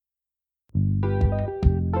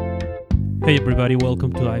Hey everybody,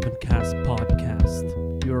 welcome to Ivan Cast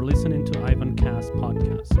Podcast. You're listening to Ivan Cast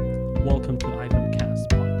Podcast. Welcome to Ivan Cast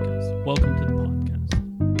Podcast. Welcome to the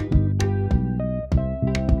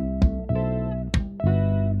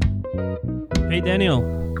podcast. Hey Daniel.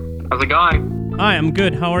 How's it going? Hi, I'm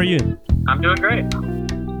good. How are you? I'm doing great.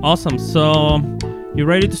 Awesome. So, you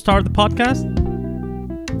ready to start the podcast?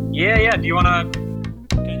 Yeah. Do you wanna?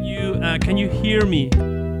 Can you hear me?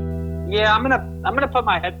 Yeah, I'm gonna put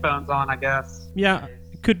my headphones on, I guess. Yeah,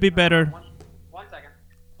 it could be better. One second.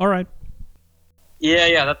 All right.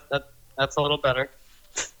 Yeah. That's a little better.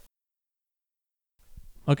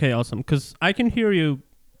 Okay, awesome. Because I can hear you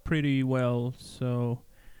pretty well, so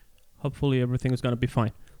hopefully everything is gonna be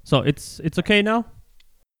fine. So it's okay now?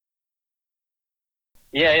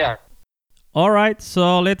 Yeah. All right,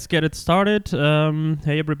 so let's get it started.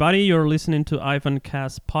 Hey everybody, you're listening to Ivan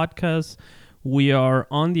Cast Podcast. We are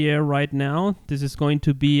on the air right now. This is going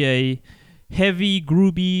to be a heavy,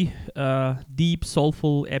 groovy, deep,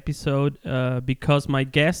 soulful episode because my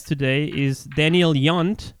guest today is Daniel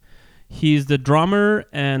Yount. He's the drummer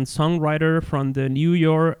and songwriter from the New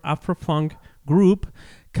York Afrofunk group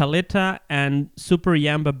Caleta and Super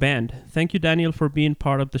Yamba Band. Thank you, Daniel, for being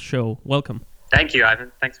part of the show. Welcome. Thank you,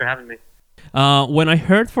 Ivan. Thanks for having me. When I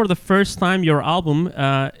heard for the first time your album,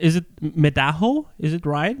 is it Medaho? Is it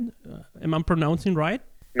right? Am I pronouncing right?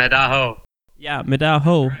 Medaho. Yeah,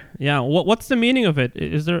 Medaho. Yeah. What's the meaning of it?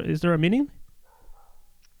 Is there a meaning?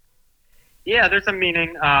 Yeah, there's a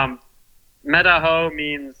meaning. Medaho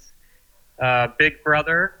means big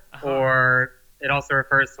brother, or it also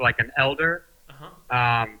refers to like an elder.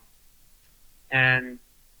 And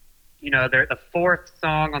you know, the fourth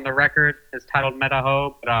song on the record is titled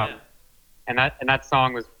Medaho, but and that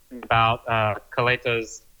song was about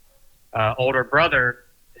Caleta's older brother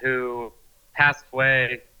who passed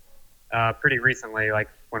away pretty recently, like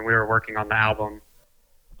when we were working on the album.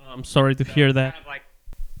 I'm sorry to hear that. Kind of like,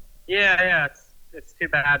 yeah, it's too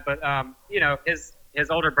bad, but you know, his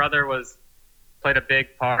older brother played a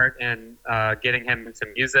big part in getting him into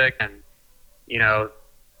music, and you know,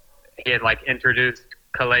 he had like introduced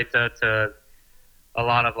Caleta to a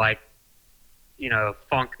lot of like, you know,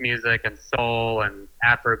 funk music and soul and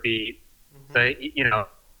Afrobeat. Mm-hmm. So, you know,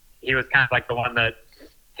 he was kind of like the one that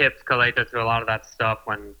hipped Caleta to a lot of that stuff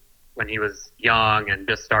when he was young and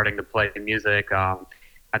just starting to play music. I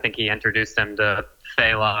think he introduced him to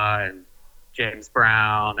Fela and James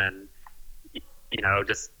Brown and, you know,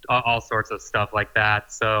 just all sorts of stuff like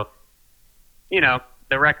that. So, you know,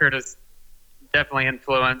 the record is definitely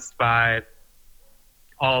influenced by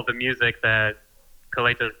all the music that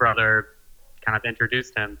Caleta's brother kind of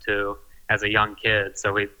introduced him to as a young kid.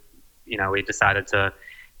 So we decided to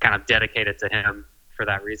kind of dedicate it to him for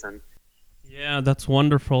that reason. Yeah, that's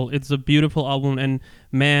wonderful. It's a beautiful album, and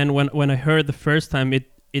man, when I heard the first time, it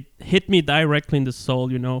hit me directly in the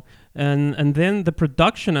soul, you know. And then the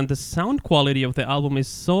production and the sound quality of the album is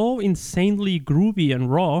so insanely groovy and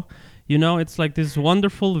raw. You know, it's like this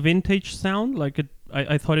wonderful vintage sound. Like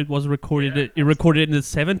I thought it was recorded. Yeah, it recorded in the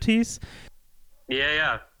 70s.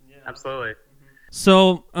 Yeah, absolutely.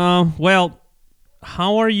 So, well,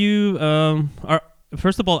 how are you?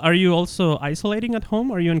 First of all, are you also isolating at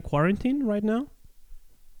home? Are you in quarantine right now?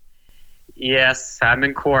 Yes, I'm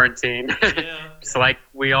in quarantine. Just like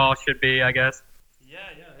we all should be, I guess. Yeah.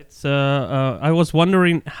 It's. I was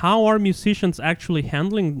wondering, how are musicians actually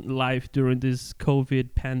handling life during this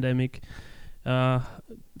COVID pandemic?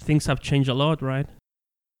 Things have changed a lot, right?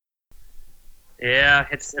 Yeah,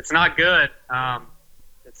 it's not good.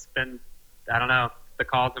 It's been, I don't know, the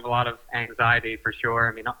cause of a lot of anxiety for sure.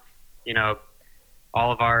 I mean, you know,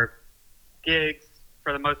 all of our gigs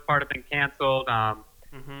for the most part have been canceled.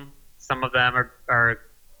 Some of them are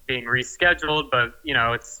being rescheduled, but you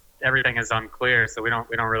know, everything is unclear, so we don't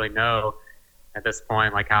really know at this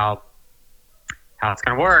point like how it's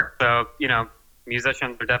going to work. So, you know,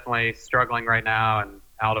 musicians are definitely struggling right now and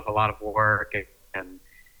out of a lot of work, and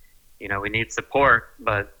you know, we need support,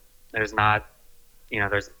 but there's not, you know,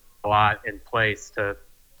 there's a lot in place to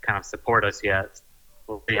kind of support us yet.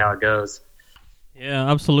 We'll see how it goes.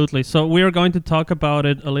 Yeah, absolutely. So we are going to talk about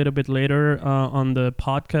it a little bit later on the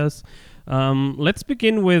podcast. Let's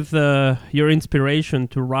begin with your inspiration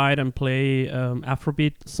to write and play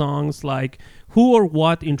Afrobeat songs. Like, who or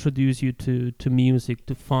what introduced you to music,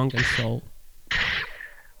 to funk and soul?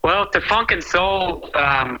 Well, to funk and soul,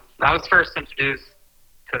 I was first introduced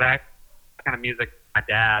to that kind of music by my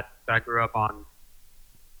dad. So I grew up on,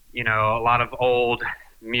 you know, a lot of old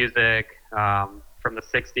music from the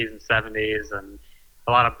 60s and 70s, and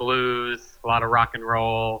a lot of blues, a lot of rock and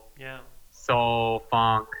roll, soul,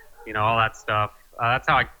 funk. all that stuff. That's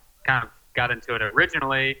how I kind of got into it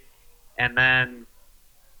originally, and then,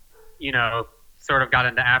 sort of got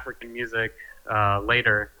into African music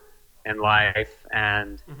later in life,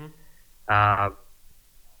 and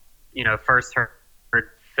first heard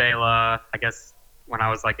Fela, I guess, when I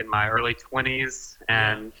was like in my early 20s,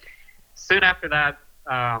 and soon after that,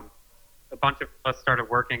 a bunch of us started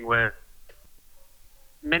working with.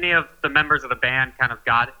 Many of the members of the band kind of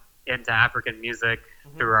got into African music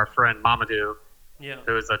through our friend Mamadou,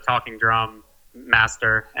 who is a talking drum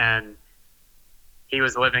master, and he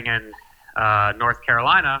was living in North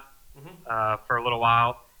Carolina for a little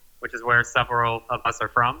while, which is where several of us are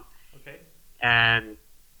from, and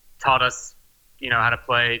taught us, how to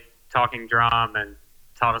play talking drum, and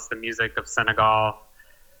taught us the music of Senegal,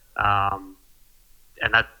 and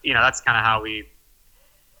that, that's kind of how we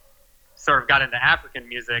sort of got into African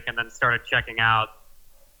music, and then started checking out,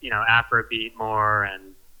 Afrobeat more,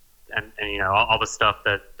 and all the stuff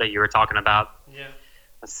that you were talking about,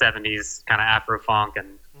 the 70s kind of Afro funk,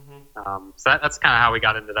 and so that's kind of how we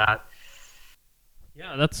got into that.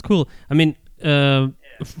 Yeah, that's cool. I mean,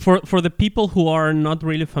 for the people who are not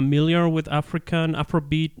really familiar with African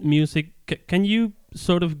Afrobeat music, can you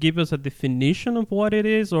sort of give us a definition of what it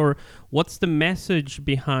is, or what's the message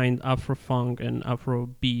behind Afrofunk and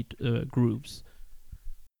Afrobeat groups?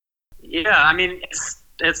 Yeah, I mean,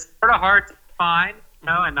 it's sort of hard to find,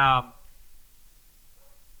 and I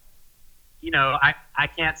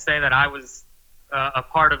can't say that I was a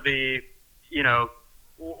part of the,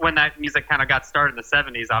 when that music kind of got started in the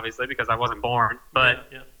 70s, obviously, because I wasn't born. But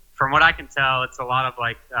from what I can tell, it's a lot of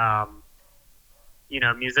like,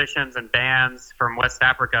 musicians and bands from West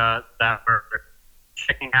Africa that were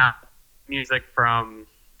checking out music from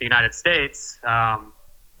the United States,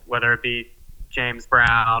 whether it be James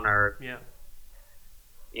Brown or, Al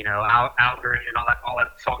Green and all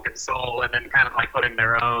that funk and soul, and then kind of like putting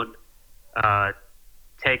their own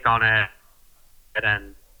take on it,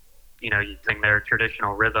 and using their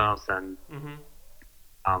traditional rhythms and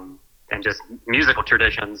just musical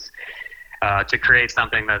traditions to create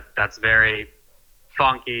something that's very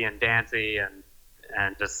funky and dancey and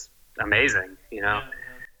just amazing.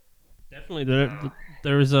 Definitely,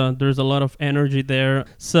 there's a lot of energy there.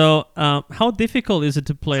 So, how difficult is it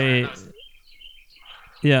to play?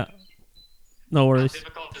 Yeah, no worries.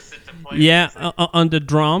 On the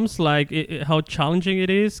drums, like how challenging it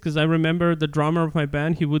is, because I remember the drummer of my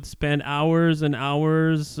band, he would spend hours and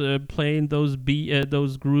hours playing those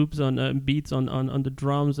groups on beats on the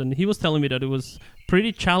drums, and he was telling me that it was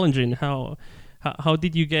pretty challenging. How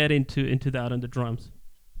did you get into that on the drums?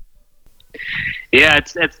 Yeah,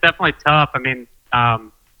 it's definitely tough. I mean,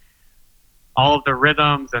 all of the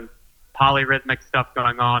rhythms and polyrhythmic stuff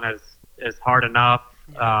going on is hard enough.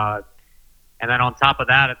 And then on top of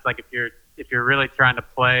that, it's like if you're really trying to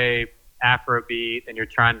play Afrobeat and you're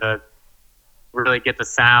trying to really get the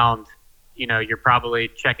sound, you're probably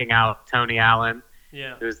checking out Tony Allen,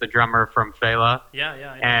 who's the drummer from Fela.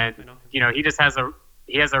 I know. He just has a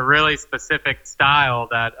really specific style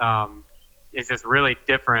that is just really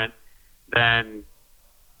different than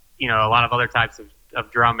a lot of other types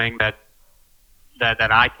of drumming that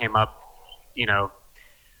I came up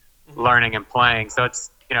learning and playing. So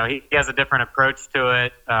it's he has a different approach to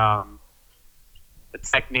it, the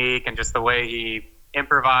technique and just the way he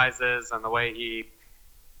improvises and the way he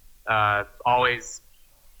always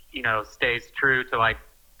stays true to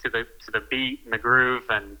the beat and the groove,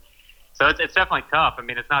 and so it's definitely tough. I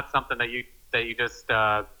mean, it's not something that you just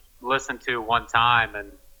listen to one time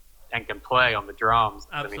and can play on the drums.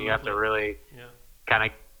 Absolutely. I mean, you have to really kind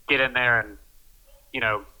of get in there and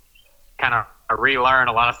kind of relearn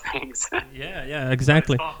a lot of things. Yeah,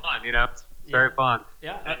 exactly. It's fun, it's very fun.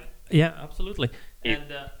 Yeah, absolutely.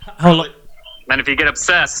 And how long? And if you get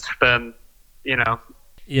obsessed, then it's a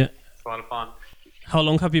lot of fun. How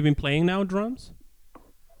long have you been playing now, drums?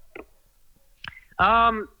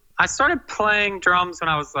 I started playing drums when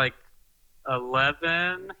I was like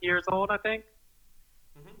 11 years old, I think.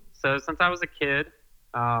 So since I was a kid,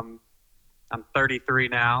 I'm 33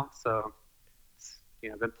 now, so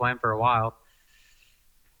I've been playing for a while.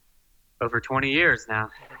 Over 20 years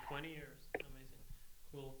now. Over 20 years. Amazing.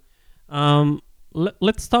 Cool.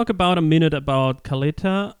 Let's talk about a minute about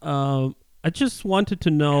Kaleta. I just wanted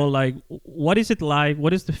to know, like, what is it like?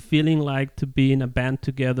 What is the feeling like to be in a band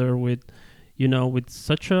together with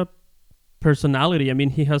such a personality? I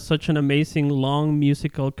mean, he has such an amazing long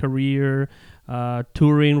musical career,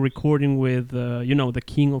 touring, recording with, the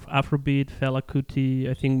king of Afrobeat, Fela Kuti,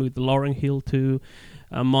 I think with Lauryn Hill too,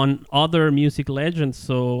 among other music legends.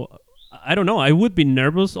 So I don't know. I would be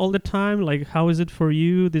nervous all the time. Like, how is it for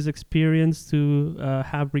you, this experience to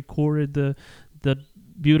have recorded the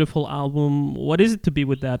beautiful album? What is it to be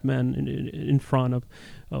with that man in front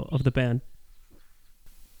of the band?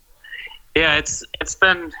 Yeah, it's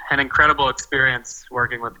been an incredible experience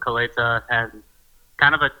working with Colheita, and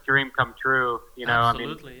kind of a dream come true. You know,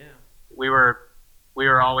 Absolutely, yeah. We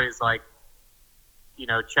were always like, you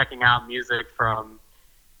know, checking out music from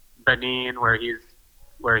Benin, where he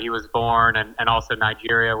was born, and also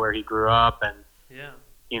Nigeria, where he grew up, and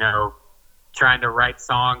you know, trying to write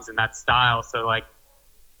songs in that style. So like,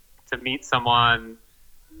 to meet someone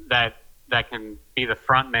that can be the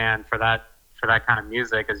front man for that kind of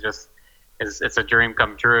music it's a dream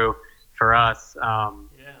come true for us.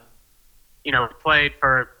 You know, we played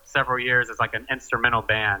for several years as like an instrumental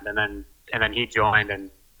band, and then he joined, and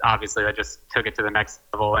obviously that just took it to the next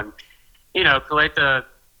level. And you know, Colheita,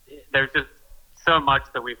 there's just so much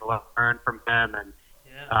that we've learned from him, and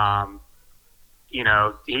you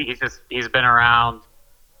know, he's been around.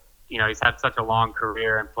 You know, he's had such a long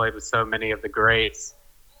career and played with so many of the greats,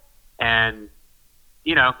 and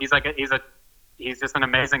you know, he's just an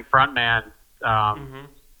amazing frontman.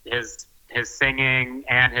 His singing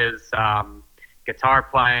and his guitar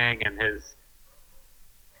playing and his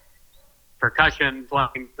percussion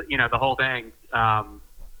playing, you know, the whole thing.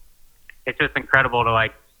 It's just incredible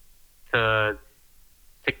to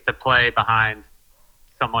play behind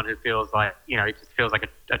someone who feels like, you know, he just feels like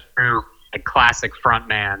a true classic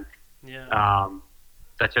frontman.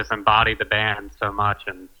 That just embodied the band so much,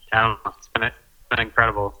 and I don't know, it's been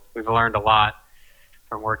incredible. We've learned a lot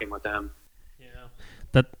from working with him. Yeah,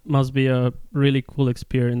 that must be a really cool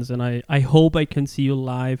experience, and I hope I can see you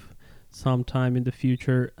live sometime in the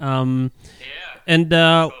future. And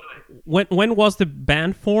when was the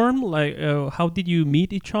band formed? Like, how did you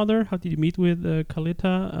meet each other? How did you meet with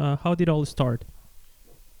Colheita? How did it all start?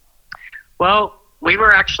 Well, we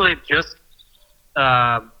were actually just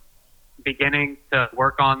beginning to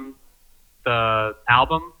work on the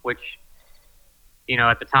album, which, you know,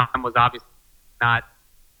 at the time was obviously not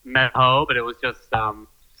Medaho, but it was just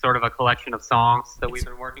sort of a collection of songs that we've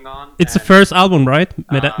been working on. It's the first album, right?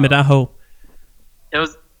 Medaho. It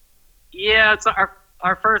was, yeah, it's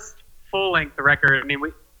our first full-length record. I mean,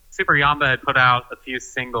 Super Yamba had put out a few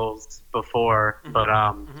singles before, but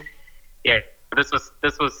yeah, this was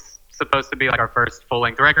supposed to be like our first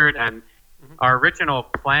full-length record, and our original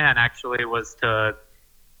plan actually was to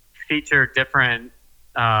feature different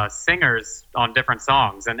singers on different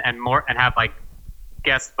songs, and have like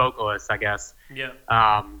guest vocalists, I guess. Yeah.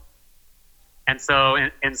 And so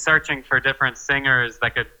in searching for different singers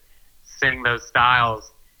that could sing those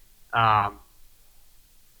styles, one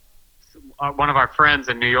of our friends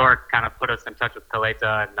in New York kind of put us in touch with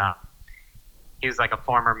Colheita, and he was like a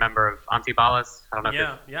former member of Antibalas. I don't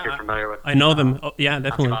know if you're familiar with. I know them. Oh, yeah,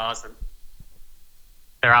 definitely. Antibalas, and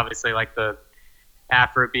they're obviously like the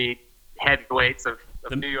Afrobeat heavyweights of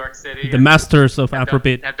New York City. The masters of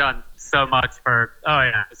Afrobeat. Have done so much for,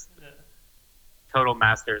 total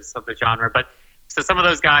masters of the genre. But so some of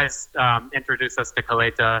those guys introduced us to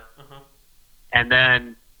Colheita, and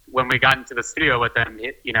then when we got into the studio with him,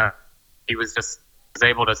 he was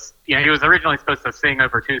able to, he was originally supposed to sing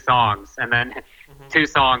over 2 songs, and then 2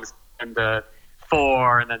 songs into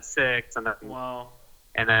 4, and then 6, and then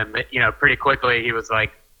and then pretty quickly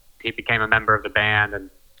he became a member of the band and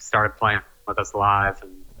started playing with us live,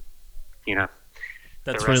 and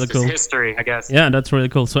that's the rest really cool. Is history, I guess. Yeah, that's really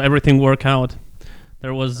cool. So everything worked out.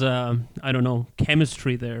 There was I don't know,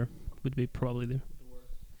 chemistry there would be probably the word.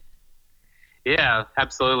 Yeah,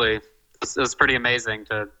 absolutely. It was pretty amazing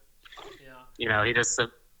to, he just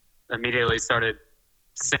immediately started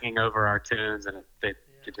singing over our tunes, and it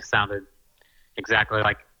just sounded exactly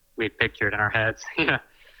like we'd pictured in our heads. Yeah,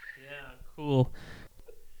 cool.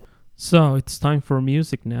 So it's time for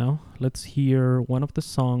music now. Let's hear one of the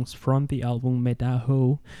songs from the album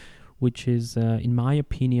Medaho, which is, in my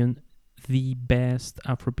opinion, the best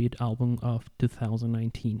Afrobeat album of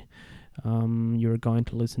 2019. You're going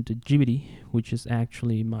to listen to Jibidi, which is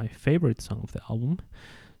actually my favorite song of the album.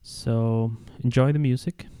 So enjoy the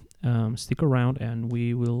music, stick around, and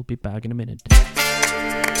we will be back in a minute.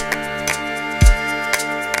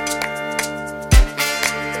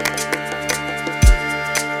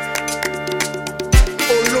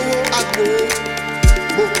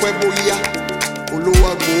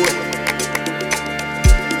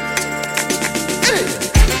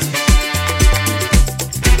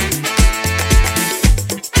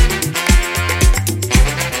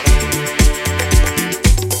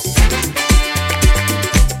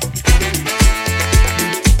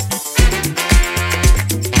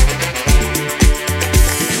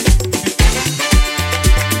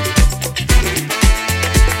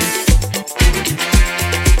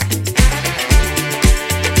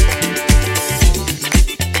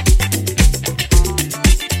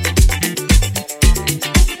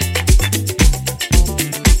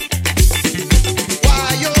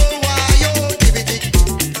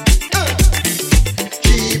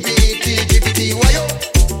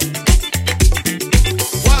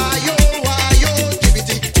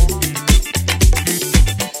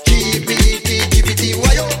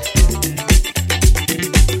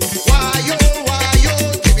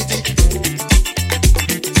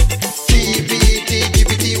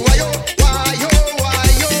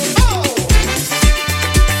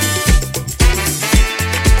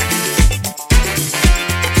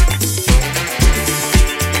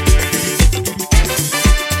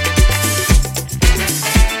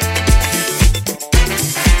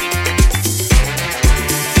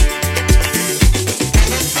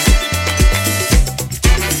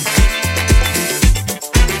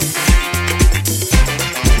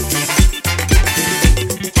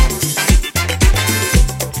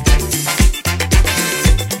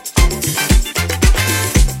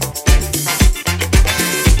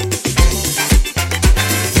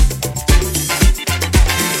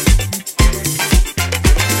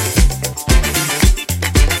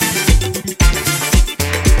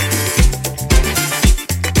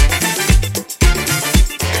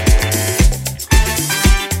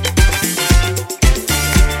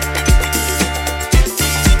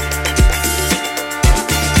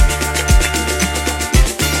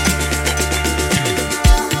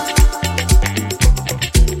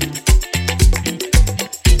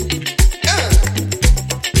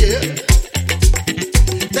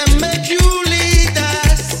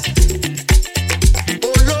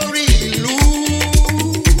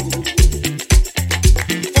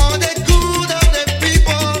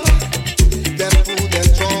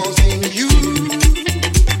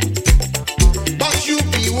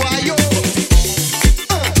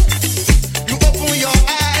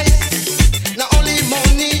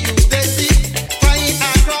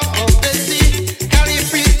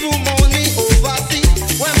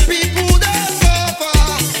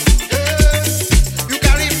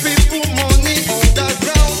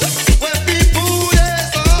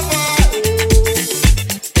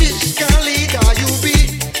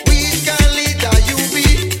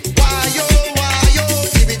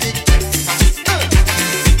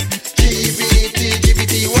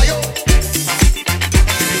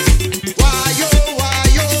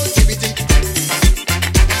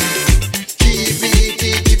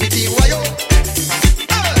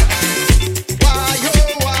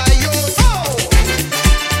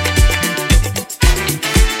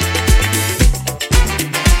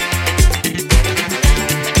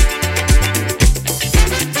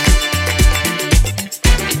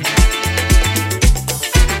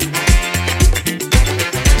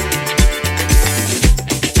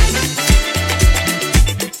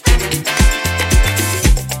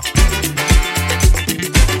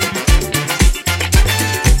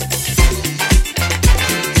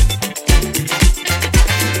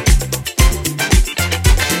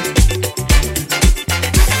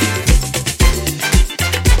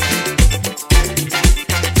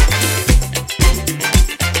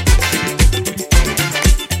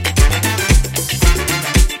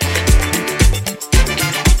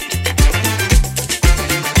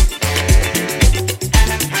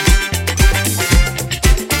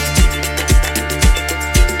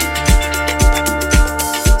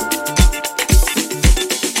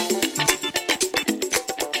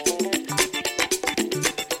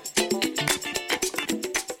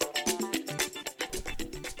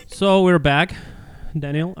 So we're back.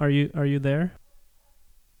 Daniel, are you there?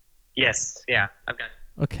 Yes, yeah, I've got.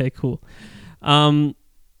 Okay, cool. Um,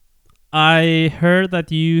 I heard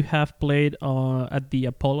that you have played at the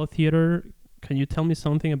Apollo Theater. Can you tell me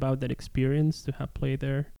something about that experience to have played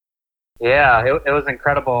there? Yeah, it was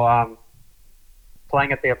incredible.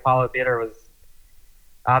 Playing at the Apollo Theater was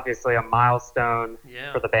obviously a milestone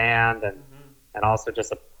Yeah. for the band, and also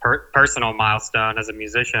just a personal milestone as a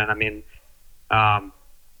musician. I mean, um,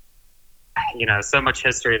 so much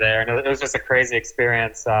history there, and it was just a crazy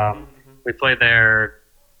experience. We played there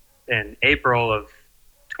in April of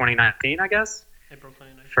 2019, I guess, April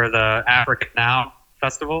 29th. for the Africa Now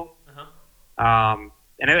Festival. And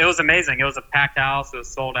it was amazing. It was a packed house. It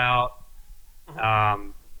was sold out.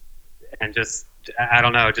 And just, I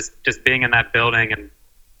don't know, just being in that building and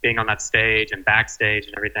being on that stage and backstage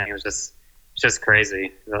and everything, it was just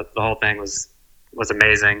crazy. The whole thing was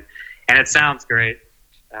amazing. And it sounds great,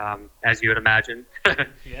 as you would imagine.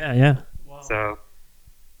 Yeah. Wow. So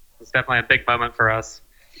it's definitely a big moment for us.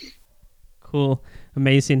 Cool.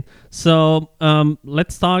 Amazing. So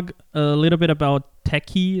let's talk a little bit about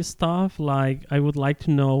techie stuff. Like, I would like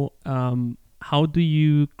to know how do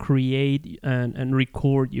you create and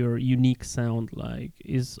record your unique sound? Like,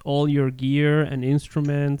 is all your gear and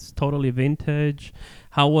instruments totally vintage?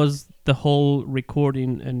 How was the whole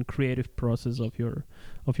recording and creative process of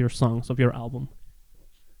your songs, of your album?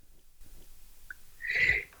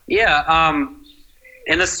 Yeah,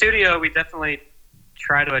 in the studio, we definitely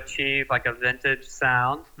try to achieve like a vintage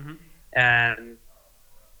sound, and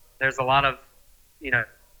there's a lot of the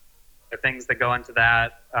things that go into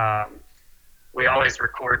that. We always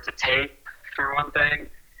record to tape for one thing,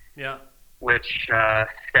 which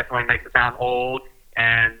definitely makes it sound old,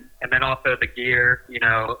 and then also the gear,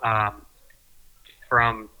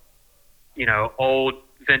 from old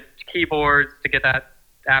vintage keyboards to get that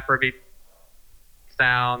Afrobeat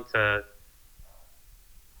sound to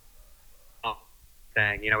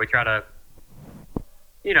thing. We try to,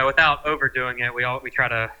 without overdoing it, we try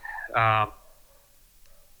to,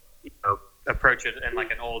 approach it in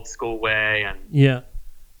like an old school way. And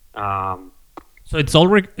so it's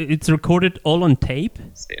it's recorded all on tape.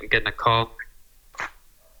 See, I'm getting a call.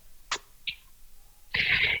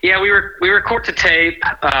 Yeah, we record to tape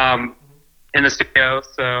in the studio,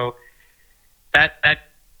 so that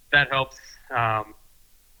helps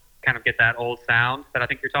kind of get that old sound that I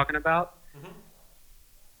think you're talking about.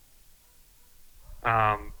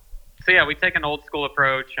 So yeah, we take an old school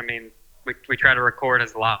approach. I mean, we try to record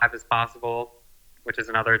as live as possible, which is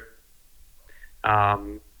another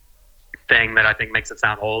thing that I think makes it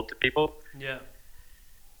sound old to people. Yeah.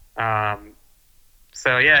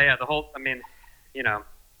 So yeah, the whole. I mean,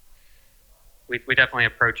 we definitely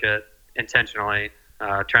approach it intentionally,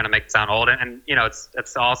 trying to make it sound old, and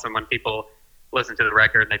it's awesome when people listen to the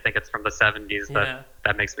record and they think it's from the 70s.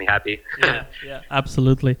 That makes me happy. Yeah,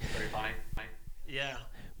 absolutely. Very funny. Yeah.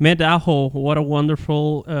 Medaho, what a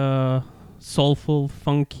wonderful, soulful,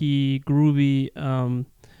 funky, groovy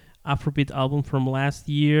Afrobeat album from last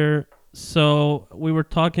year. So we were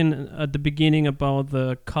talking at the beginning about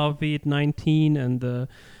the COVID-19 and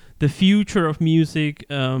the future of music.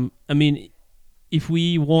 I mean, if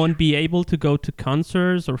we won't be able to go to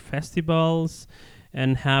concerts or festivals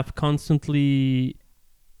and have constantly,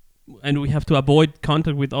 and we have to avoid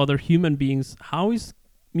contact with other human beings, how is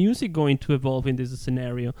music going to evolve in this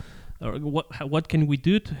scenario? Or what can we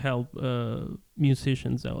do to help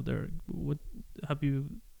musicians out there? What have you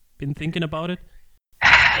been thinking about it?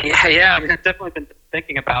 Yeah, I've definitely been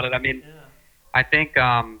thinking about it. I mean, I think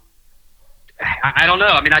I don't know.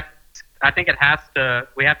 I mean, I think it has to.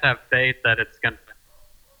 We have to have faith that this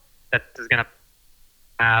is gonna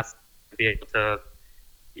pass, to be able to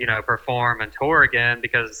perform and tour again,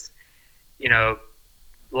 because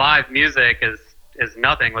live music is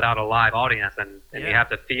nothing without a live audience, and you have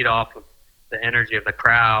to feed off of the energy of the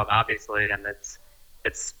crowd, obviously, and it's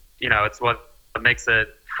it's what makes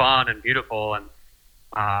it fun and beautiful, and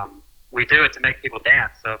we do it to make people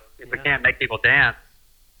dance. So if we can't make people dance,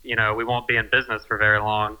 we won't be in business for very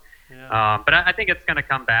long. But I think it's going to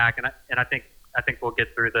come back, and I think we'll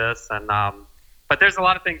get through this. And but there's a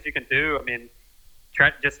lot of things you can do. I mean,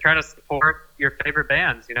 try to support your favorite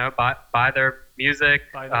bands. Buy their music.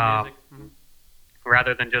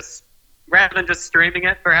 Rather than just streaming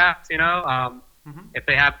it, perhaps. If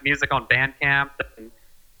they have music on Bandcamp, then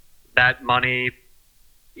that money,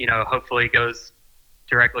 hopefully goes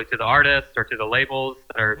directly to the artists or to the labels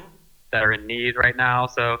that are in need right now.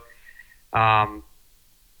 So, buy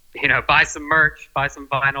some merch, buy some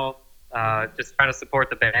vinyl. Just try to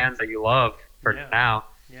support the bands that you love for now.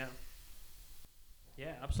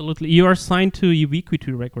 Yeah, absolutely. You are signed to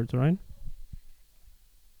Ubiquity Records, right?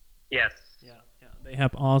 Yes. Yeah, yeah. They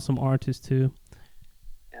have awesome artists too.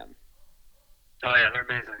 Yeah. Oh yeah, they're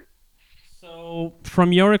amazing. So,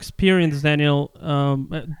 from your experience, Daniel,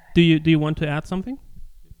 do you want to add something?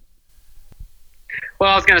 Well,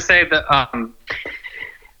 I was gonna say that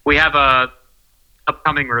we have a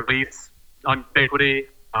upcoming release on Ubiquity.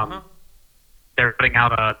 They're putting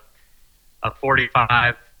out a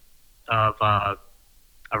 45 of a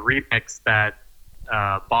remix that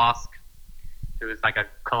Bosk, who is like a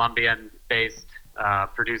Colombian-based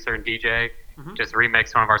producer and DJ, just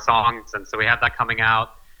remixed one of our songs, and so we have that coming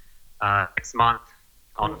out next month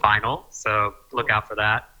on vinyl. So look out for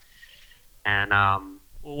that. And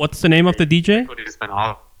What's the name of the DJ? It's been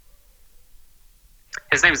all.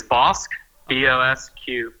 His name's Bosk, Bosq.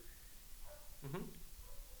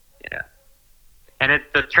 Yeah, and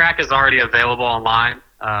the track is already available online.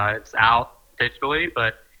 It's out digitally,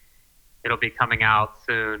 but it'll be coming out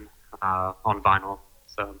soon on vinyl.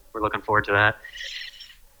 So we're looking forward to that.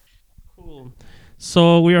 Cool.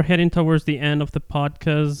 So we are heading towards the end of the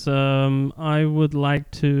podcast. I would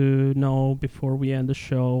like to know, before we end the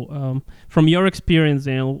show, from your experience,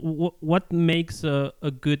 Daniel, what makes a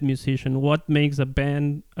good musician? What makes a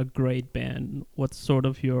band a great band? What's sort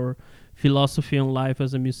of your philosophy on life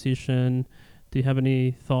as a musician? Do you have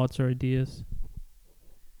any thoughts or ideas?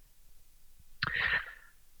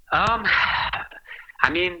 I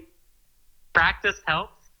mean, practice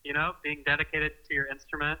helps, being dedicated to your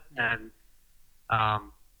instrument and,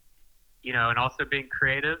 and also being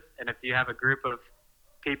creative. And if you have a group of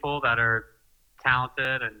people that are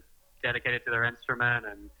talented and dedicated to their instrument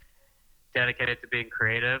and dedicated to being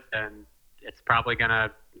creative, then it's probably going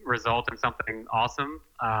to result in something awesome.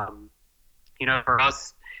 For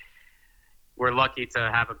us, we're lucky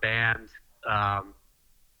to have a band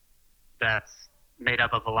that's made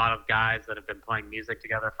up of a lot of guys that have been playing music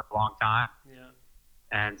together for a long time. Yeah.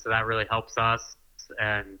 And so that really helps us.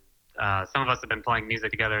 And some of us have been playing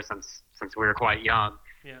music together since we were quite young.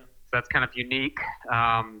 Yeah. So that's kind of unique.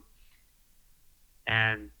 So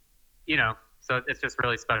it's just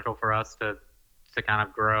really special for us to kind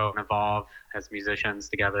of grow and evolve as musicians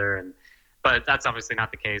together. But that's obviously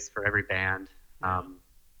not the case for every band.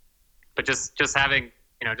 But just having,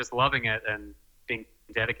 just loving it and being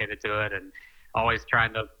dedicated to it and always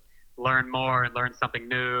trying to learn more and learn something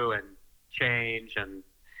new and change and,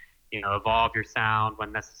 evolve your sound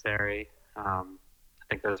when necessary. I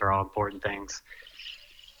think those are all important things.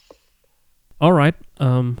 All right,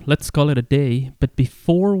 let's call it a day. But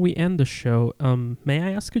before we end the show, may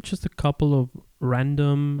I ask you just a couple of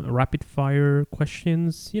random rapid-fire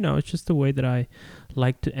questions? It's just the way that I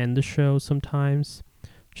like to end the show sometimes.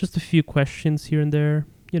 Just a few questions here and there,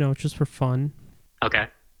 just for fun. Okay.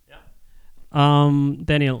 Yeah.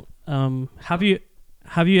 Daniel, have you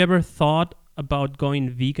ever thought about going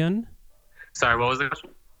vegan? Sorry, what was the question?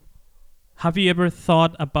 Have you ever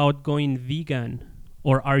thought about going vegan?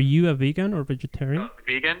 Or are you a vegan or vegetarian?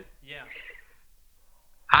 Vegan? Yeah.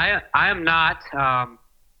 I am not.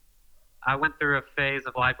 I went through a phase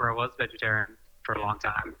of life where I was vegetarian for a long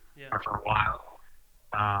time, or for a while.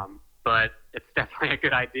 But it's definitely a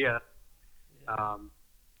good idea. Yeah.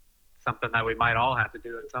 Something that we might all have to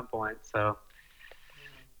do at some point. So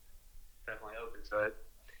definitely open to it.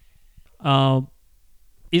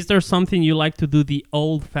 Is there something you like to do the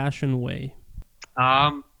old-fashioned way?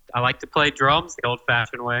 I like to play drums the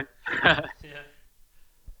old-fashioned way. Yeah.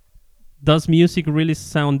 Does music really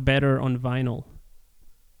sound better on vinyl?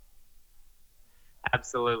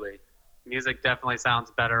 Absolutely. Music definitely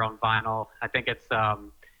sounds better on vinyl. I think it's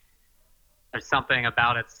there's something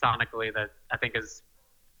about it sonically that I think is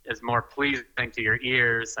more pleasing to your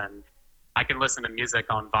ears, and I can listen to music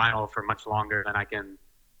on vinyl for much longer than I can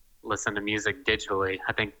listen to music digitally.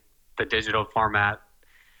 I think the digital format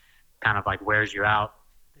kind of like wears you out.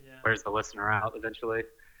 Yeah. Wears the listener out eventually.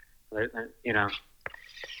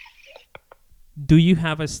 Do you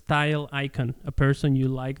have a style icon, a person you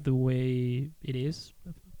like the way it is,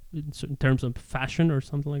 in terms of fashion or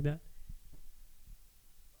something like that?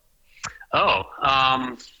 Oh,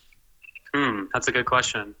 that's a good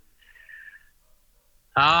question.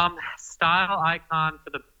 Style icon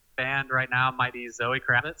for the band right now might be Zoe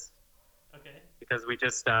Kravitz. Okay. Because we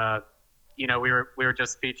just, we were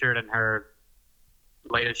just featured in her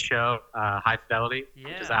latest show, High Fidelity,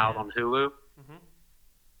 which is out on Hulu. Mm-hmm.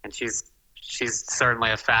 And she's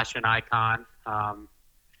certainly a fashion icon. And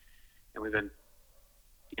we've been,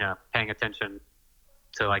 paying attention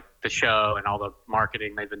to like the show and all the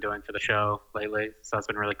marketing they've been doing for the show lately. So that's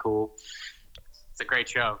been really cool. It's a great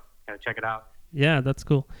show. Gotta check it out. Yeah, that's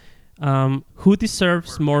cool. Who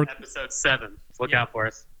deserves more? Episode 7. Look Yeah. out for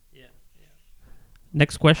us. Yeah.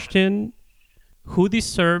 Next question: who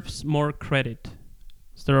deserves more credit?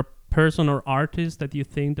 Is there a person or artist that you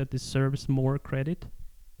think that deserves more credit?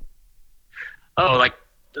 Oh, like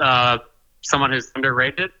someone who's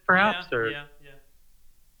underrated, perhaps, or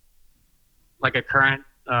like a current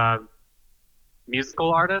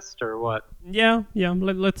musical artist, or what? Yeah.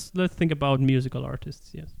 Let's think about musical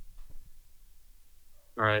artists. Yes.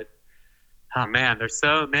 Right. Oh man, there's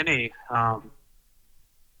so many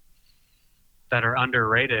that are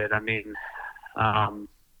underrated. I mean,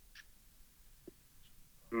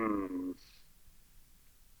 hmm.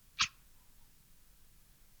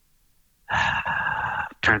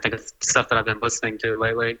 Trying to think of stuff that I've been listening to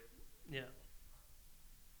lately. Yeah.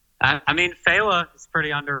 I mean, Fela is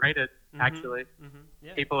pretty underrated, actually.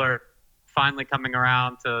 Yeah. People are finally coming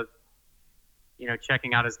around to,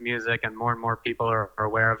 checking out his music, and more people are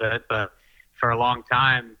aware of it. But for a long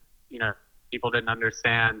time, people didn't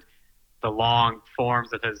understand the long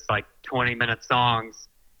forms of his 20-minute songs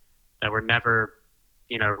that were never,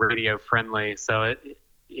 radio friendly. So I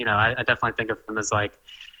definitely think of him as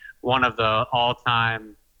one of the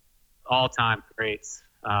all-time greats,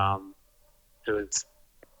 who is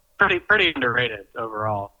pretty underrated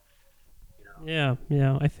overall. Yeah,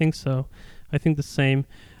 I think so. I think the same.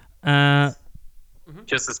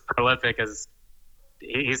 Just as prolific as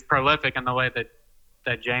he's prolific in the way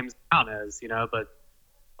that James Brown is, but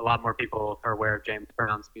a lot more people are aware of James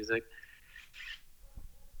Brown's music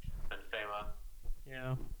than Fela.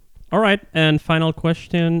 Yeah. All right, and final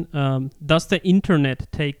question. Does the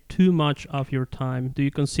internet take too much of your time? Do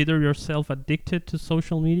you consider yourself addicted to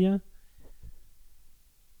social media?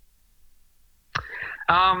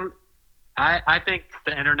 I think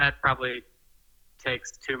the internet probably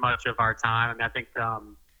takes too much of our time. I mean,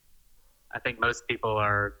 I think most people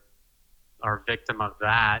are victim of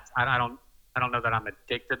that. I don't know that I'm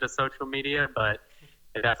addicted to social media, but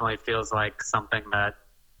it definitely feels like something that,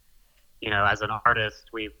 as an artist,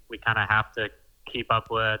 we kind of have to keep up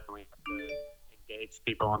with, and we have to engage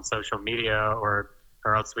people on social media, or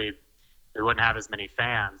else we wouldn't have as many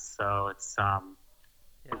fans. So it's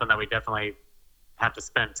something that we definitely have to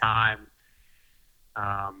spend time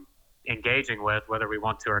engaging with, whether we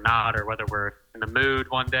want to or not, or whether we're in the mood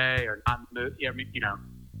one day or not in the mood. I mean,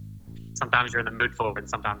 sometimes you're in the mood for it and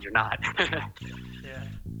sometimes you're not. Yeah.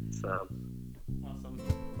 So, Awesome.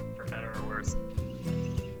 for better or worse.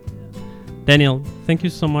 Daniel, thank you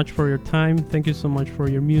so much for your time. Thank you so much for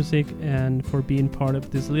your music and for being part of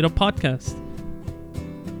this little podcast.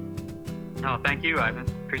 Oh, thank you, Ivan.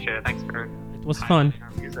 Appreciate it. Thanks for It was fun. highlighting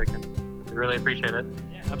our music, and we really appreciate it.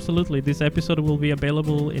 Yeah, absolutely. This episode will be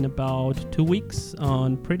available in about 2 weeks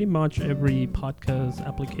on pretty much every podcast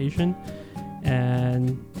application.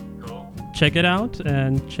 And Cool. check it out,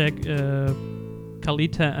 and check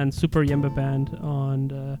Kalita and Super Yemba Band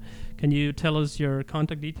on. Can you tell us your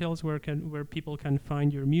contact details? Where people can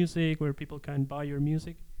find your music? Where people can buy your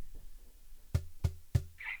music?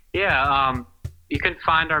 Yeah, you can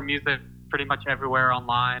find our music pretty much everywhere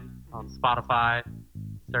online, on Spotify,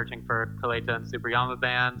 searching for Kalita and Super Yama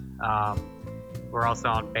Band. We're also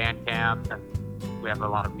on Bandcamp, and we have a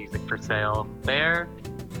lot of music for sale there.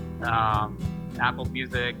 Apple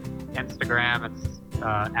Music, Instagram, it's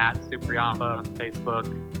at Super Yamba. Facebook,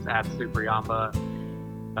 it's at Super Yamba.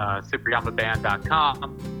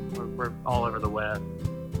 SuperYambaBand.com. We're all over the web.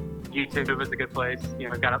 YouTube is a good place.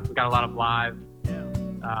 We've got a lot of live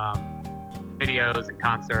videos and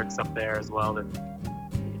concerts up there as well that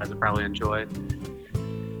you guys would probably enjoy.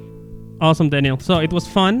 Awesome, Daniel. So it was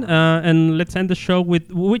fun, and let's end the show with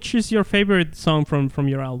which is your favorite song from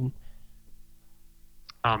your album?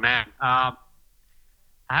 Oh man, I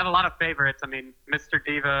have a lot of favorites. I mean, Mr.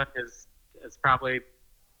 Diva is probably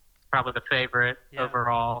the favorite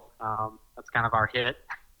overall. That's kind of our hit.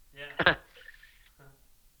 Yeah.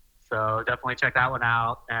 So definitely check that one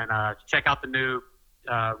out, and check out the new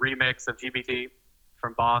remix of GBT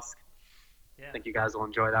from Bosk. Yeah. I think you guys will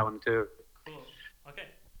enjoy that one too. Cool. Okay.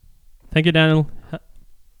 Thank you, Daniel.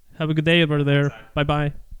 Have a good day over there.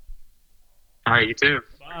 Bye-bye. All right, you too.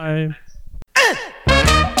 Bye.